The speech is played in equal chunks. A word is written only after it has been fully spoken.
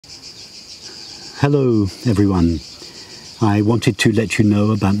Hello everyone. I wanted to let you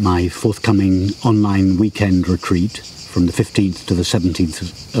know about my forthcoming online weekend retreat from the 15th to the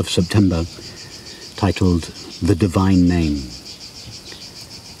 17th of September, titled The Divine Name.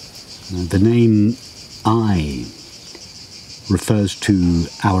 The name I refers to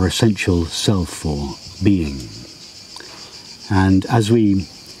our essential self or being. And as we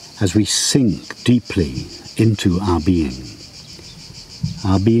sink deeply into our being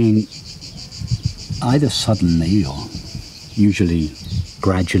either suddenly or usually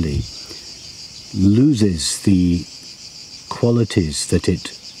gradually loses the qualities that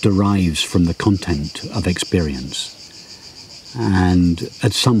it derives from the content of experience, and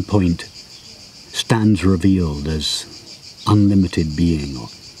at some point stands revealed as unlimited being or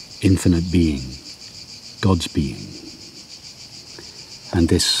infinite being, God's being. And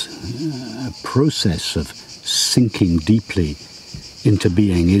this process of sinking deeply into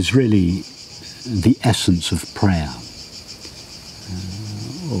being is really the essence of prayer,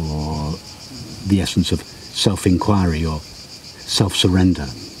 or the essence of self-inquiry or self-surrender.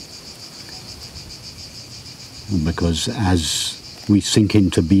 Because as we sink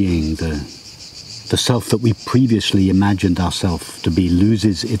into being, the self that we previously imagined ourselves to be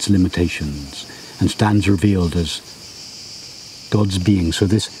loses its limitations and stands revealed as God's being. So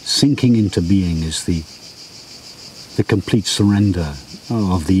this sinking into being is the complete surrender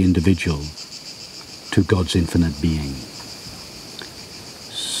of the individual to God's infinite being.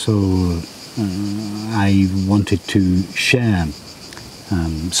 So I wanted to share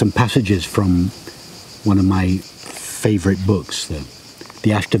some passages from one of my favorite books, the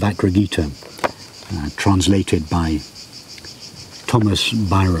Ashtavakra Gita, translated by Thomas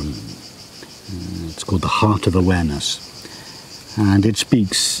Byron. It's called The Heart of Awareness, and it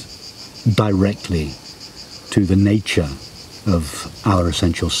speaks directly to the nature of our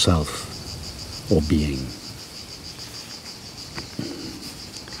essential self or being.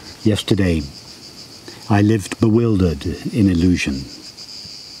 Yesterday, I lived bewildered in illusion,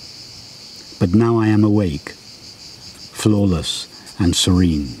 but now I am awake, flawless and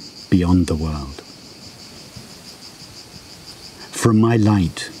serene beyond the world. From my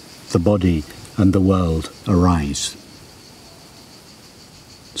light, the body and the world arise.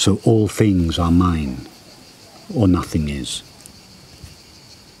 So all things are mine, or nothing is.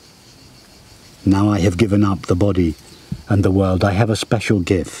 Now I have given up the body and the world. I have a special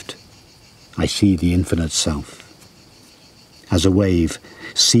gift. I see the infinite self. As a wave,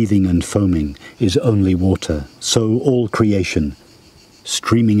 seething and foaming, is only water, so all creation,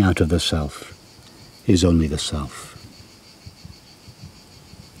 streaming out of the self, is only the self.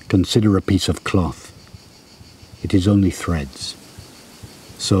 Consider a piece of cloth. It is only threads.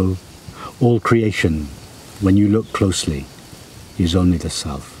 So all creation, when you look closely, is only the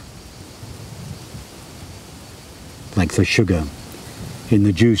self. Like the sugar in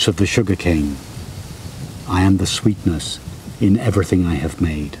the juice of the sugar cane, I am the sweetness in everything I have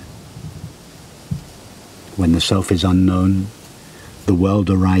made. When the self is unknown, the world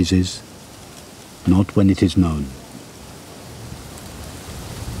arises, not when it is known.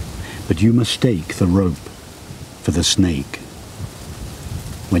 But you mistake the rope for the snake.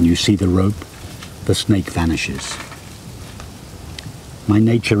 When you see the rope, the snake vanishes. My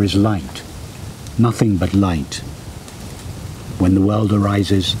nature is light, nothing but light. When the world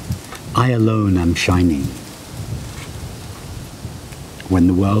arises, I alone am shining. When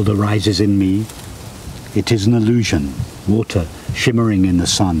the world arises in me, it is an illusion, water shimmering in the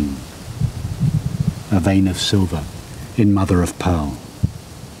sun, a vein of silver in mother of pearl,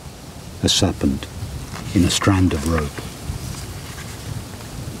 a serpent in a strand of rope.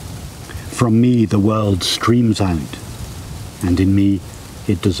 From me the world streams out, and in me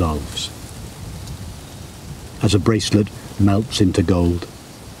it dissolves. As a bracelet melts into gold,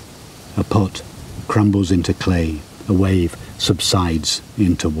 a pot crumbles into clay, a wave subsides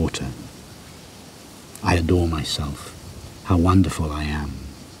into water. I adore myself. How wonderful I am.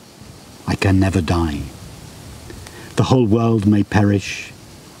 I can never die. The whole world may perish,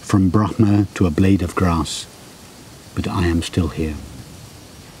 from Brahma to a blade of grass, but I am still here.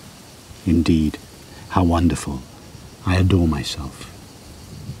 Indeed, how wonderful. I adore myself.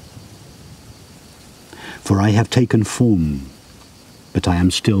 For I have taken form, but I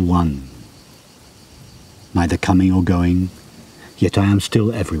am still one. Neither coming or going, yet I am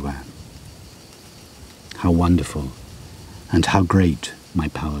still everywhere. How wonderful, and how great my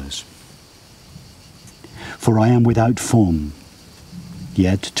powers. For I am without form,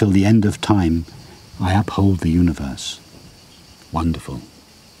 yet till the end of time I uphold the universe. Wonderful.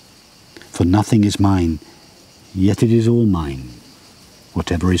 For nothing is mine, yet it is all mine.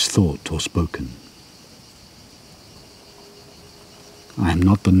 whatever is thought or spoken. I am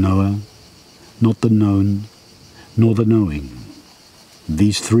not the knower, not the known, nor the knowing.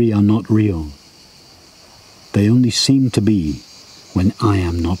 These three are not real. They only seem to be when I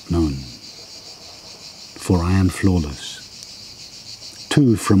am not known. For I am flawless.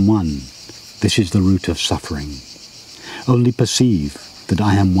 Two from one, this is the root of suffering. Only perceive that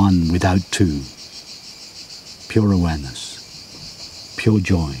I am one without two. Pure awareness, pure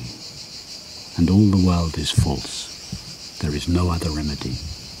joy, and all the world is false. There is no other remedy.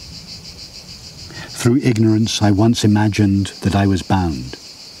 Through ignorance I once imagined that I was bound,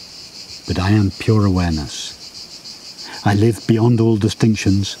 but I am pure awareness. I live beyond all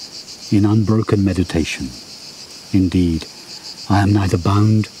distinctions in unbroken meditation. Indeed, I am neither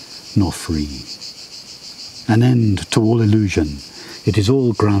bound nor free. An end to all illusion, it is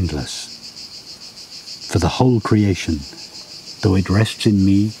all groundless. For the whole creation, though it rests in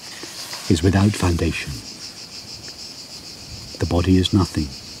me, is without foundation. The body is nothing.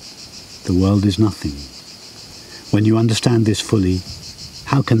 The world is nothing. When you understand this fully,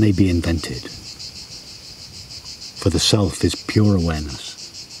 how can they be invented? For the self is pure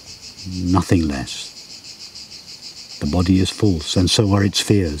awareness, nothing less. The body is false, and so are its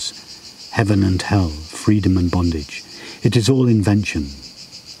fears, heaven and hell, freedom and bondage. It is all invention.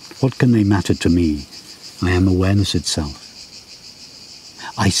 What can they matter to me? I am awareness itself.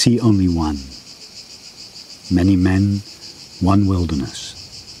 I see only one. Many men, one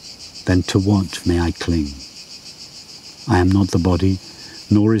wilderness. Then to what may I cling? I am not the body,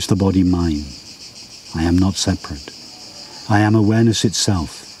 nor is the body mine. I am not separate. I am awareness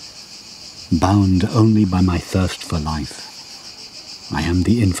itself, bound only by my thirst for life. I am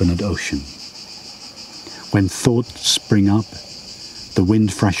the infinite ocean. When thoughts spring up, the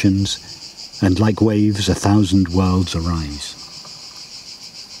wind freshens, and like waves 1,000 worlds arise.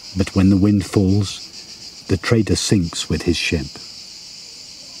 But when the wind falls, the trader sinks with his ship.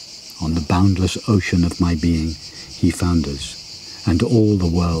 On the boundless ocean of my being he founders, and all the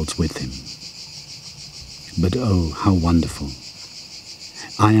worlds with him. But oh, how wonderful!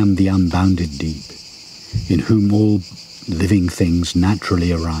 I am the unbounded deep, in whom all living things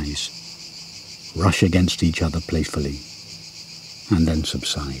naturally arise, rush against each other playfully, and then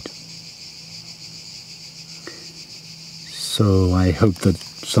subside. So I hope that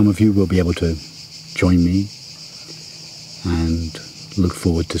some of you will be able to join me, and look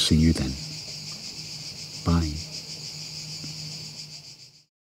forward to seeing you then.